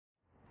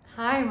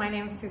Hi, my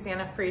name is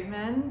Susannah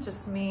Freedman,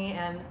 just me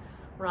and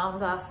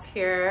Ramdas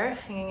here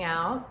hanging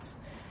out.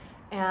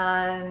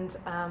 And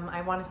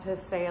I wanted to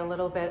say a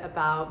little bit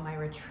about my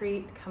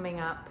retreat coming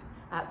up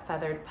at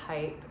Feathered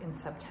Pipe in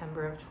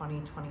September of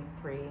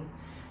 2023.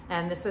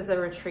 And this is a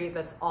retreat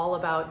that's all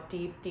about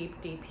deep,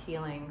 deep, deep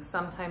healing.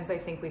 Sometimes I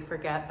think we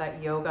forget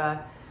that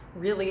yoga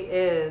really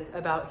is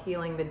about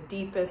healing the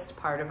deepest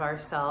part of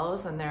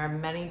ourselves, and there are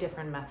many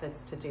different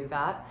methods to do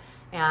that.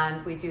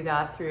 And we do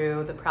that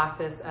through the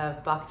practice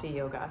of bhakti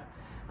yoga,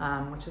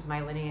 which is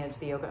my lineage,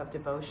 the yoga of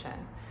devotion.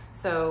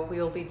 So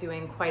we will be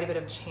doing quite a bit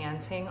of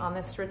chanting on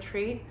this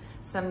retreat,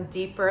 some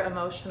deeper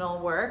emotional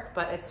work,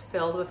 but it's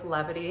filled with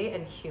levity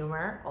and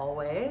humor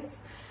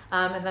always.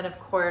 And then of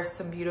course,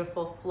 some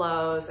beautiful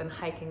flows and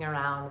hiking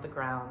around the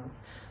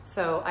grounds.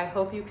 So I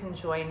hope you can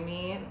join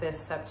me this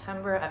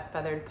September at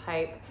Feathered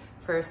Pipe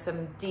for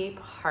some deep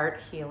heart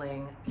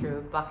healing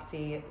through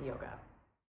bhakti yoga.